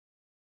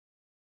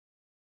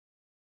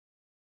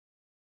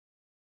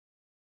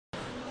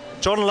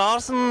Jordan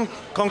Larson,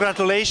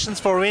 congratulations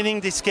for winning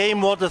this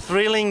game. What a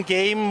thrilling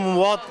game.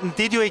 What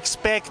did you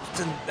expect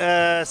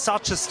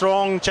such a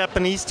strong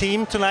Japanese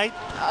team tonight?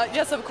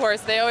 Yes, of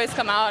course. They always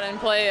come out and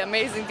play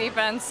amazing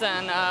defense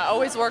and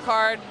always work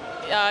hard.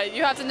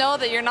 You have to know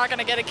that you're not going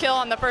to get a kill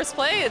on the first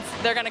play.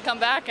 They're going to come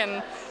back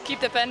and keep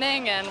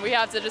defending, and we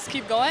have to just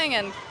keep going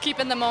and keep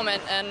in the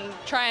moment and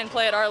try and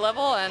play at our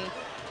level and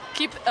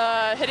keep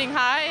hitting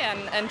high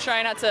and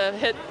try not to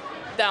hit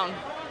down.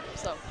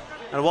 So.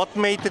 And what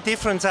made the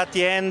difference at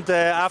the end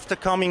after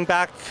coming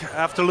back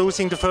after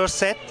losing the first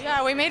set?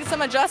 Yeah, we made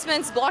some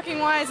adjustments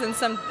blocking-wise and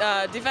some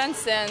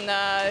defense, and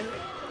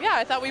yeah,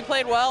 I thought we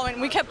played well. I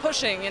mean, we kept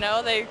pushing, you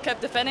know, they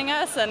kept defending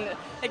us, and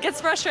it gets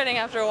frustrating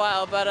after a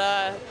while, but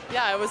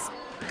yeah, it was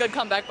a good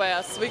comeback by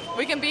us.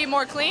 We can be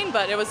more clean,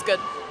 but it was good.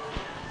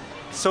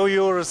 So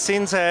you're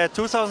since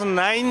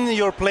 2009,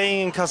 you're playing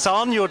in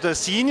Kazan, you're the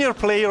senior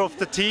player of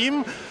the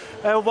team.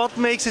 What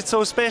makes it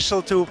so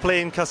special to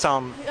play in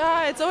Kazan?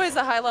 It's always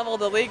a high level.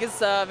 The league is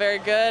very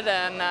good,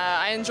 and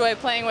I enjoy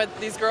playing with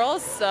these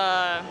girls.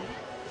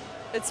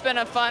 It's been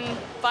a fun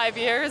 5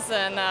 years,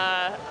 and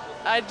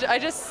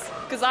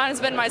Kazan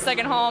has been my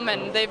second home,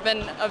 and they've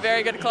been a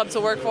very good club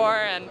to work for,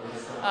 and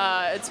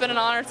it's been an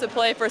honor to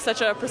play for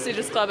such a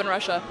prestigious club in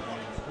Russia.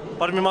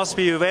 But it must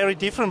be very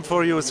different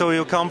for you. So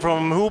you come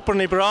from Hooper,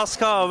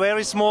 Nebraska, a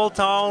very small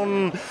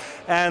town,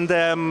 and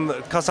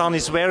Kazan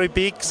is very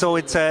big. So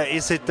is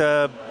it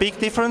a big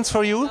difference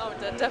for you? Oh,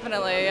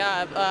 definitely,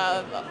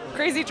 yeah.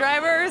 Crazy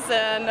drivers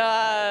and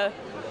I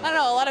don't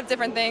know, a lot of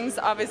different things.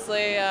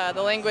 Obviously,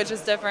 the language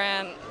is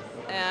different,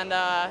 and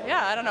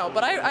yeah, I don't know.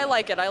 But I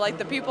like it. I like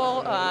the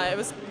people. It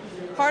was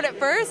hard at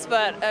first,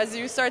 but as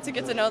you start to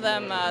get to know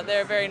them,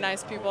 they're very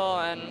nice people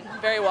and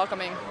very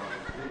welcoming.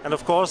 And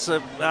of course,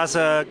 as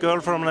a girl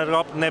from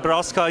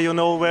Nebraska, you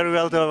know very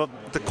well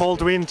the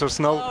cold winters,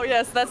 no? Oh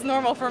yes, that's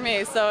normal for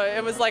me. So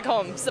it was like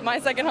home, my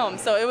second home.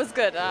 So it was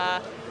good.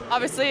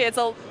 Obviously, it's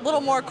a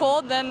little more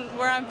cold than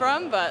where I'm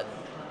from, but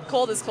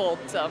cold is cold.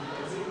 So.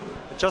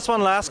 Just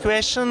one last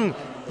question.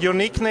 Your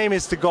nickname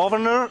is the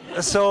Governor.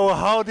 So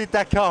how did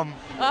that come?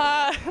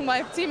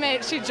 My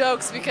teammate, she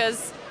jokes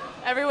because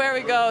everywhere we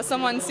go,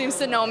 someone seems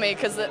to know me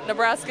because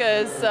Nebraska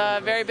is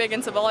very big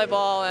into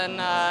volleyball, and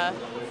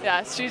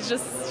yeah,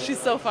 she's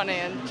so funny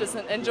and just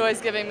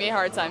enjoys giving me a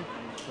hard time.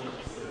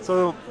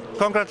 So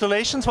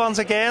congratulations once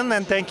again,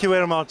 and thank you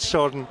very much,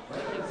 Jordan.